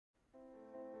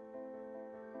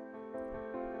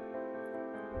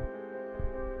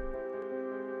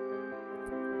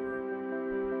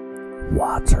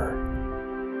Water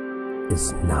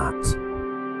is not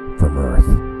from Earth.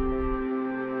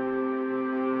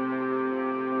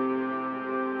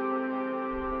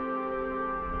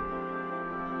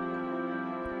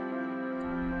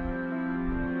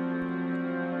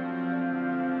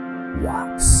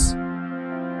 Watts.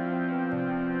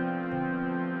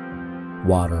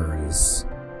 Water is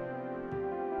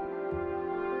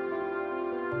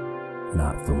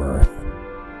not from Earth.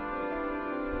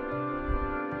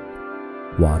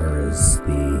 Water is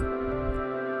the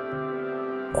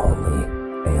only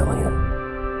alien.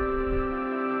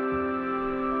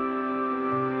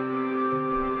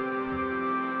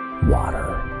 Water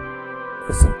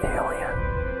is an alien.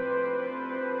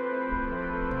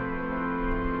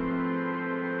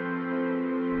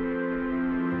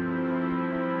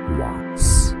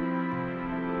 Watts.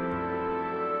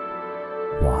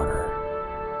 Water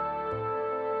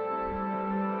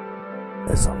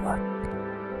is electricity.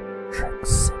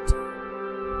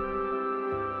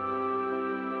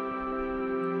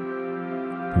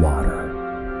 Water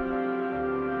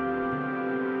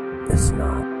is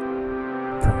not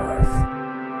from Earth.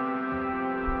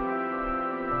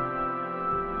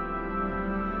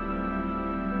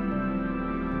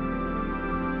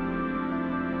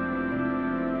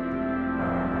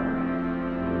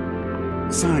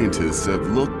 Scientists have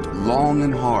looked long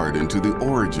and hard into the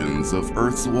origins of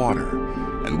Earth's water,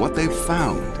 and what they've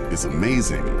found is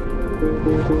amazing.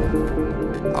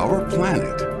 Our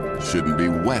planet shouldn't be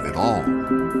wet at all.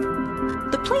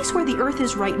 The place where the Earth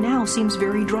is right now seems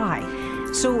very dry.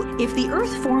 So if the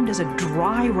Earth formed as a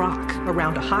dry rock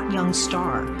around a hot young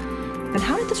star, then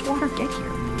how did this water get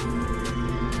here?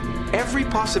 Every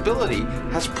possibility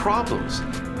has problems,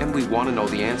 and we want to know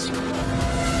the answer.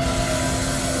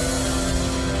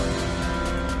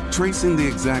 Tracing the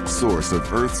exact source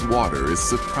of Earth's water is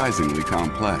surprisingly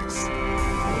complex.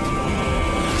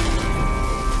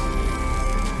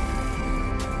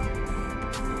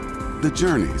 The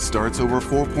journey starts over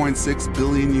 4.6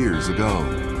 billion years ago,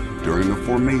 during the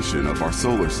formation of our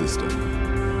solar system.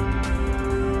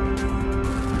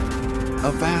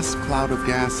 A vast cloud of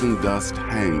gas and dust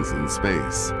hangs in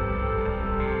space.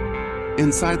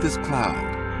 Inside this cloud,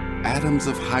 atoms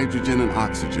of hydrogen and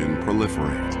oxygen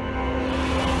proliferate.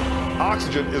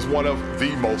 Oxygen is one of the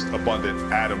most abundant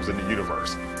atoms in the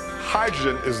universe.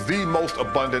 Hydrogen is the most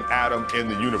abundant atom in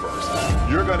the universe.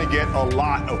 You're going to get a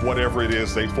lot of whatever it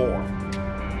is they form.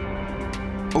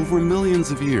 Over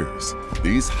millions of years,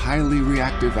 these highly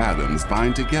reactive atoms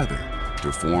bind together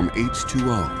to form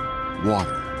H2O,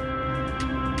 water.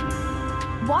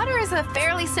 Water is a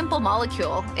fairly simple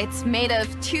molecule. It's made of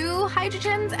 2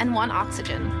 hydrogens and 1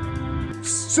 oxygen.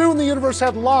 Soon the universe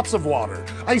had lots of water.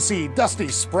 Icy, dusty,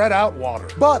 spread out water.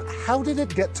 But how did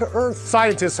it get to Earth?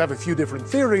 Scientists have a few different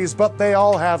theories, but they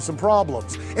all have some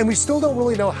problems. And we still don't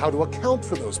really know how to account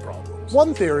for those problems.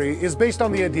 One theory is based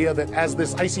on the idea that as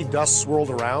this icy dust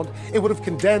swirled around, it would have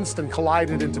condensed and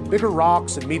collided into bigger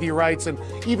rocks and meteorites and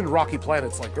even rocky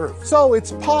planets like Earth. So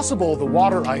it's possible the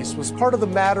water ice was part of the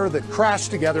matter that crashed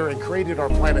together and created our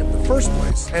planet in the first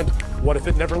place. And what if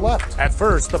it never left? At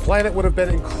first, the planet would have been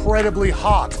incredibly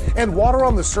hot, and water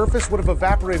on the surface would have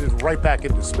evaporated right back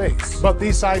into space. But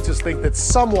these scientists think that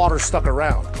some water stuck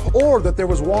around, or that there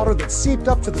was water that seeped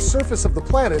up to the surface of the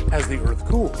planet as the Earth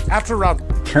cooled. After around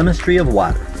Chemistry of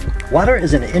water. Water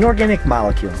is an inorganic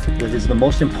molecule that is the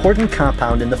most important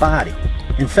compound in the body.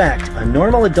 In fact, a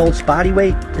normal adult's body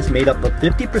weight is made up of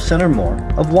 50% or more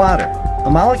of water. A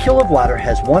molecule of water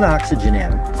has 1 oxygen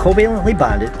atom covalently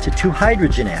bonded to 2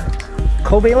 hydrogen atoms.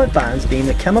 Covalent bonds being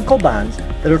the chemical bonds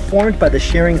that are formed by the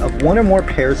sharing of 1 or more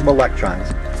pairs of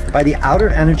electrons by the outer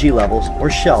energy levels or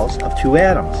shells of 2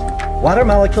 atoms. Water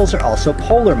molecules are also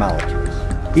polar molecules.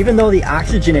 Even though the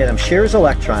oxygen atom shares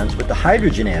electrons with the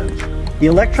hydrogen atoms, the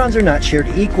electrons are not shared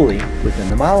equally within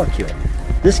the molecule.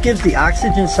 This gives the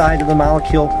oxygen side of the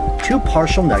molecule 2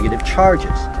 partial negative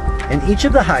charges, and each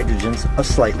of the hydrogens a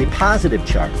slightly positive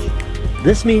charge.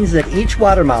 This means that each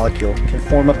water molecule can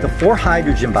form up to 4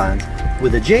 hydrogen bonds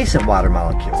with adjacent water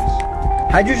molecules.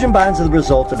 Hydrogen bonds are the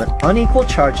result of an unequal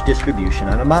charge distribution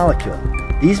on a molecule.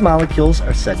 These molecules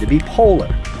are said to be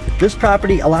polar. This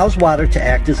property allows water to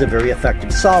act as a very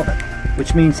effective solvent,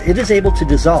 which means it is able to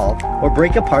dissolve or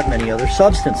break apart many other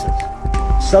substances.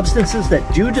 Substances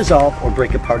that do dissolve or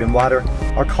break apart in water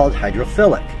are called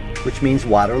hydrophilic, which means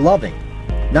water-loving.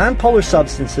 Nonpolar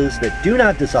substances that do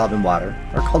not dissolve in water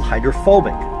are called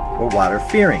hydrophobic, or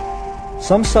water-fearing.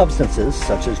 Some substances,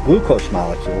 such as glucose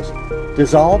molecules,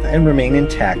 dissolve and remain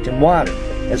intact in water,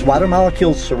 as water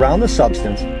molecules surround the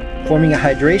substance, forming a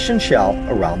hydration shell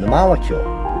around the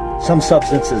molecule. Some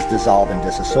substances dissolve and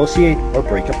dissociate or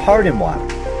break apart in water.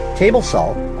 Table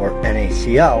salt, or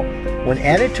NaCl, when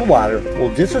added to water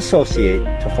will dissociate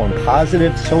to form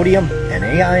positive sodium Na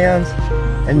ions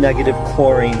and negative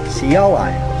chlorine Cl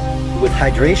ions, with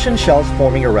hydration shells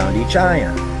forming around each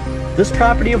ion. This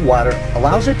property of water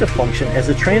allows it to function as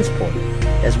a transporter,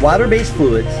 as water-based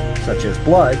fluids, such as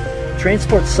blood,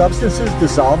 transport substances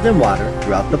dissolved in water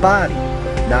throughout the body.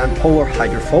 Non-polar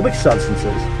hydrophobic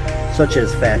substances, such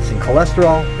as fats and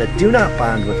cholesterol that do not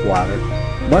bond with water,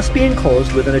 must be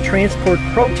enclosed within a transport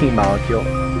protein molecule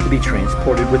to be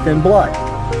transported within blood.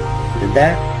 And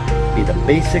that be the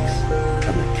basics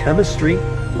of the chemistry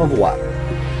of water.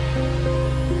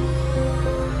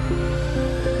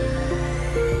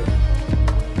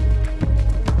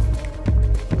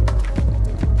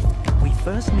 We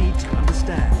first need to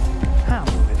understand how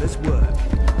rivers work.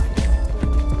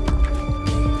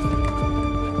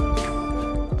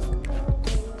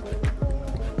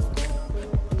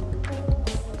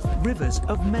 Rivers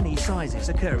of many sizes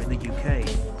occur in the UK,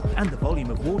 and the volume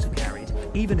of water carried,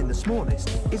 even in the smallest,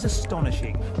 is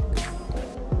astonishing.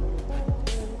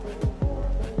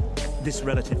 This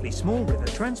relatively small river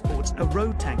transports a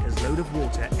road tanker's load of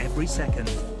water every second.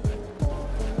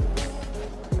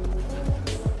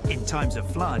 In times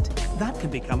of flood, that can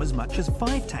become as much as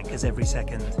 5 tankers every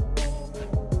second.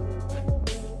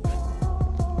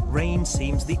 Rain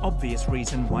seems the obvious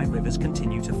reason why rivers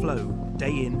continue to flow,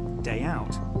 day in, day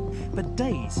out. But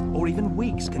days or even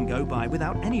weeks can go by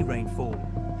without any rainfall.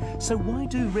 So why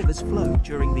do rivers flow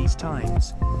during these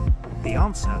times? The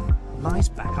answer lies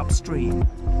back upstream.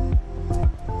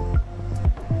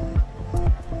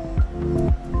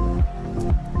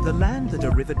 The land that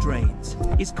a river drains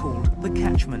is called the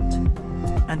catchment,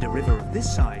 and a river of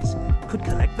this size could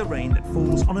collect the rain that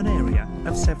falls on an area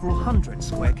of several hundred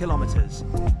square kilometers.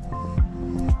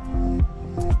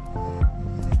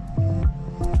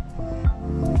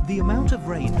 The amount of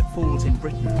rain that falls in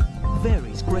Britain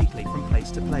varies greatly from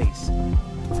place to place,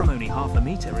 from only half a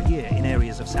metre a year in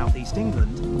areas of southeast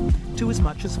England to as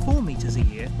much as 4 metres a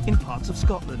year in parts of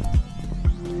Scotland.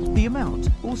 The amount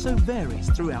also varies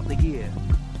throughout the year.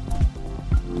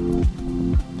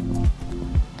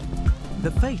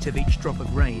 The fate of each drop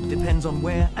of rain depends on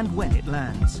where and when it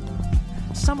lands.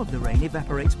 Some of the rain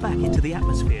evaporates back into the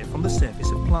atmosphere from the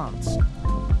surface of plants.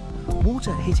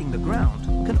 Water hitting the ground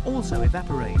can also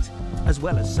evaporate, as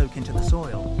well as soak into the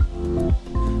soil.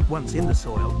 Once in the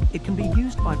soil, it can be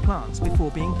used by plants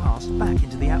before being passed back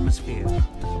into the atmosphere.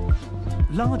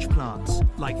 Large plants,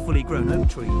 like fully grown oak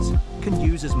trees, can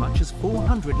use as much as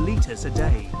 400 litres a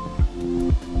day.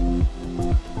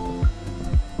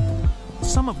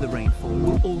 Some of the rainfall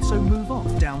will also move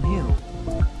off downhill.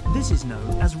 This is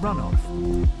known as runoff.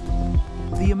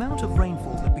 The amount of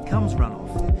rainfall that becomes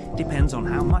runoff depends on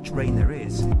how much rain there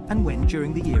is and when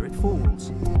during the year it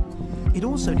falls. It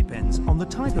also depends on the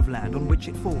type of land on which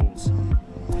it falls.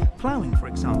 Ploughing, for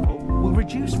example, will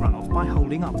reduce runoff by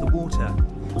holding up the water,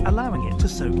 allowing it to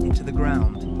soak into the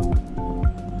ground.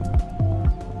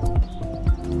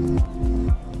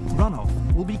 Runoff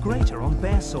will be greater on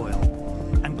bare soil,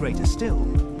 and greater still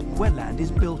where land is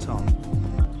built on.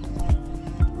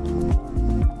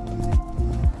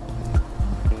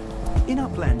 In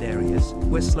upland areas,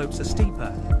 where slopes are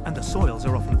steeper and the soils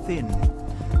are often thin,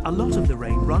 a lot of the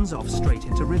rain runs off straight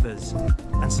into rivers,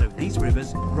 and so these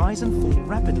rivers rise and fall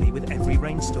rapidly with every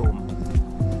rainstorm.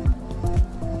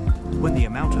 When the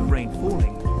amount of rain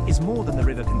falling is more than the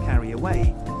river can carry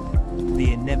away,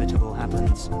 the inevitable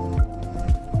happens.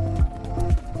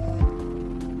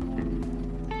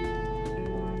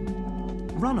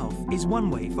 Runoff is one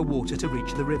way for water to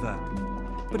reach the river.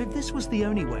 But if this was the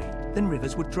only way, then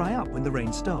rivers would dry up when the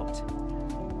rain stopped.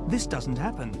 This doesn't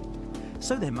happen,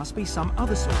 so there must be some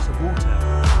other source of water.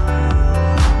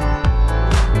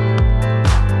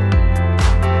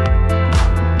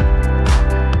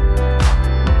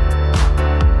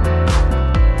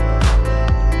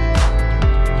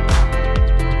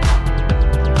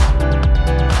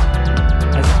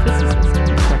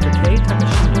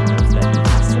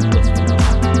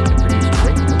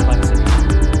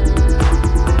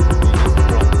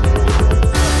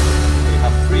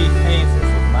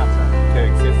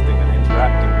 Coexisting and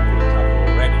interacting with each other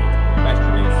already. The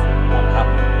question is, what happens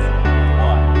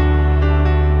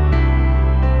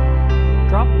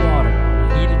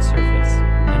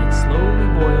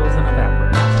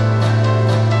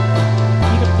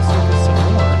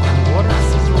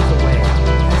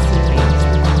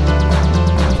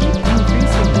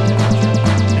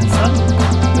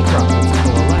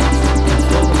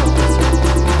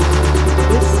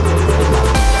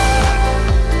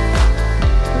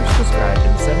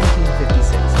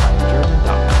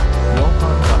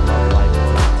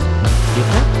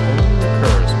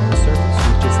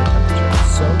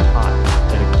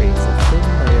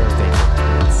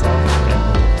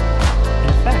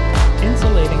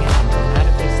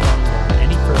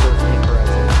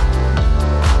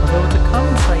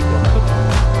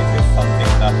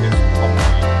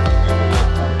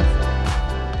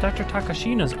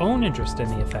Takashina's own interest in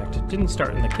the effect didn't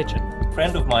start in the kitchen. A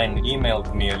friend of mine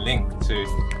emailed me a link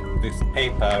to this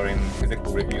paper in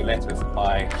Physical Review Letters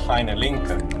by Heiner Linke,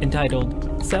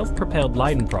 entitled Self-Propelled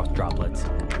Leidenfrost Droplets.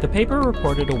 The paper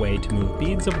reported a way to move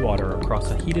beads of water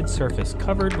across a heated surface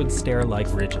covered with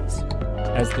stair-like ridges.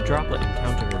 As the droplet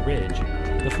encountered a ridge,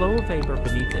 the flow of vapor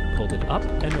beneath it pulled it up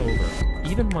and over,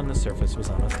 even when the surface was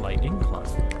on a slight incline.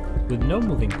 With no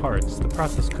moving parts, the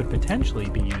process could potentially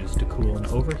be used to cool an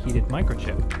overheated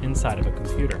microchip inside of a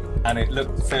computer. and it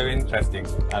looked so interesting.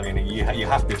 I mean, you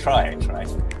have to try it, right?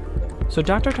 So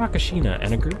Dr. Takashina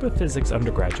and a group of physics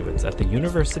undergraduates at the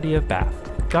University of Bath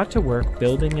got to work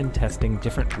building and testing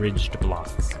different ridged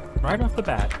blocks. Right off the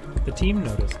bat, the team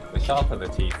noticed The sharper the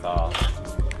teeth are,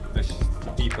 the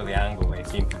steeper the angle they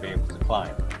seem to be able to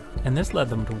climb. and this led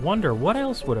them to wonder what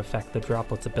else would affect the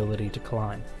droplet's ability to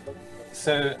climb.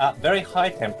 So at very high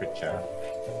temperature,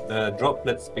 the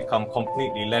droplets become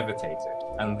completely levitated.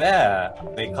 And there,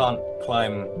 they can't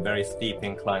climb very steep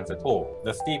inclines at all.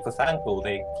 The steepest angle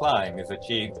they climb is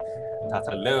achieved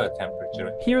at a lower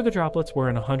temperature. Here the droplets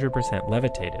weren't 100%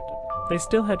 levitated. They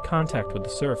still had contact with the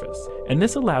surface, and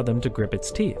this allowed them to grip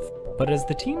its teeth. But as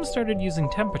the team started using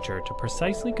temperature to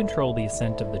precisely control the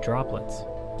ascent of the droplets,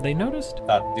 they noticed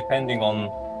that depending on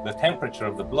the temperature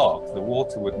of the block, the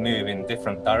water would move in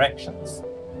different directions.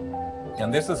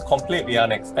 And this was completely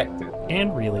unexpected.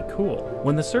 And really cool.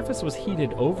 When the surface was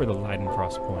heated over the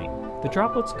Leidenfrost point, the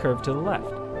droplets curved to the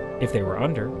left. If they were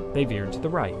under, they veered to the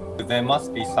right. There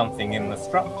must be something in the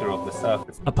structure of the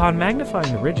surface. Upon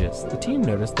magnifying the ridges, the team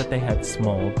noticed that they had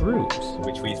small grooves,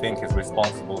 which we think is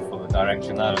responsible for the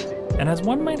directionality. And as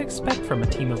one might expect from a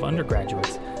team of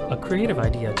undergraduates, a creative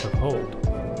idea took hold.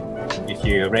 If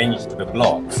you arrange the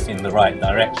blocks in the right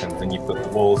directions and you put the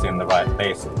walls in the right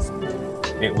places,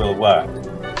 it will work.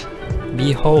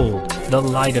 Behold, the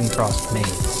Leidenfrost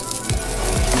maze.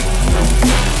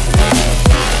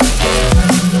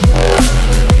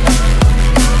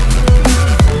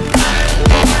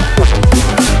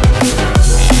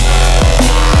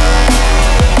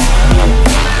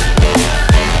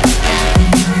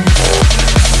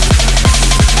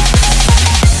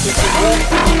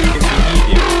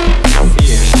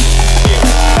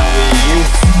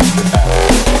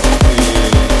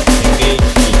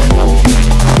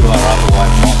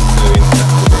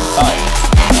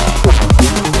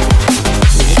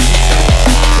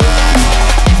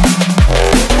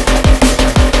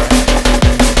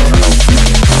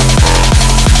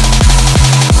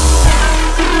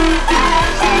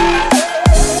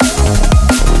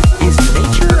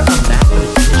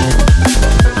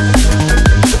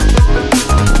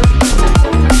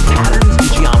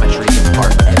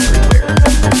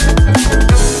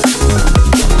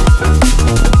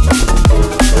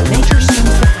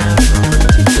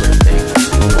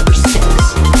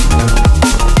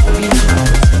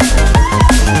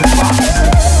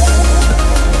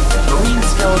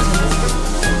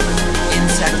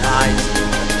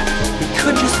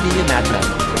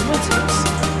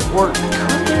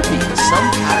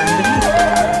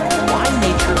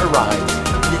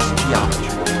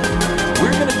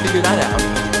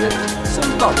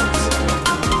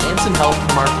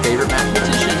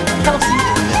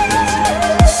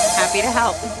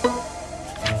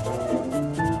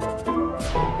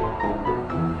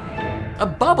 A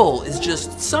bubble is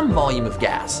just some volume of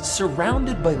gas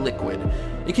surrounded by liquid.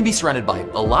 It can be surrounded by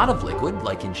a lot of liquid,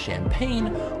 like in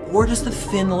champagne, or just a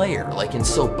thin layer, like in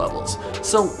soap bubbles.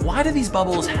 So why do these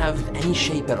bubbles have any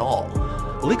shape at all?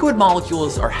 Liquid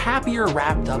molecules are happier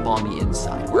wrapped up on the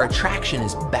inside, where attraction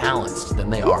is balanced than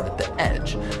they are at the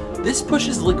edge. This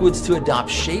pushes liquids to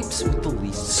adopt shapes with the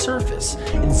least surface.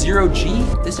 In zero G,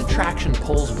 this attraction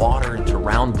pulls water into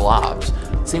round blobs.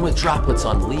 Same with droplets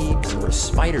on leaves or a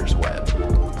spider's web.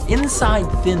 Inside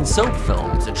thin soap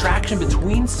films, attraction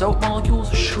between soap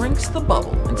molecules shrinks the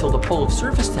bubble until the pull of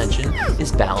surface tension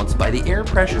is balanced by the air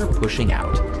pressure pushing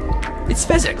out. It's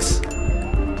physics.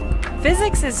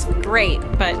 Physics is great,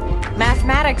 but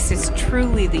mathematics is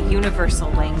truly the universal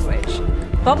language.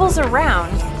 Bubbles are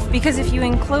round because if you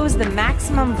enclose the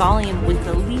maximum volume with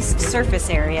the least surface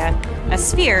area, a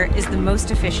sphere is the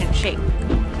most efficient shape.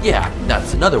 Yeah,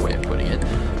 that's another way of putting it.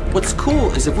 What's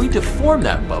cool is if we deform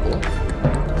that bubble,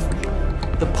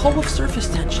 the pull of surface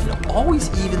tension always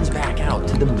evens back out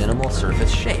to the minimal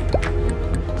surface shape.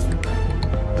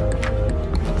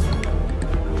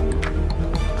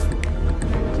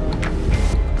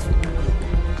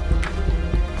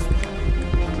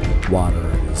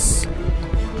 Water is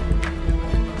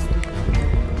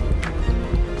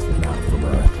not from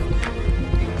Earth.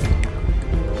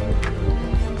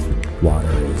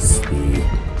 Water is the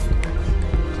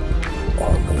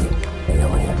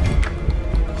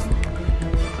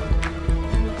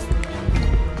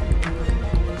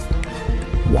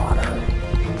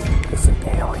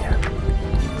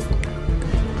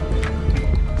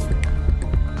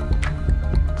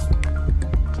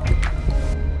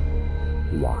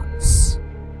watts.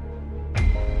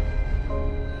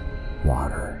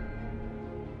 Water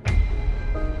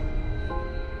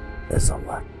is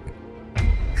electricity.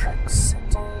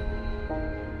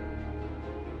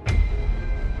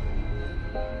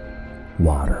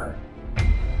 Water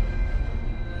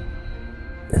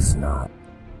is not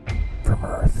from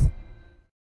Earth.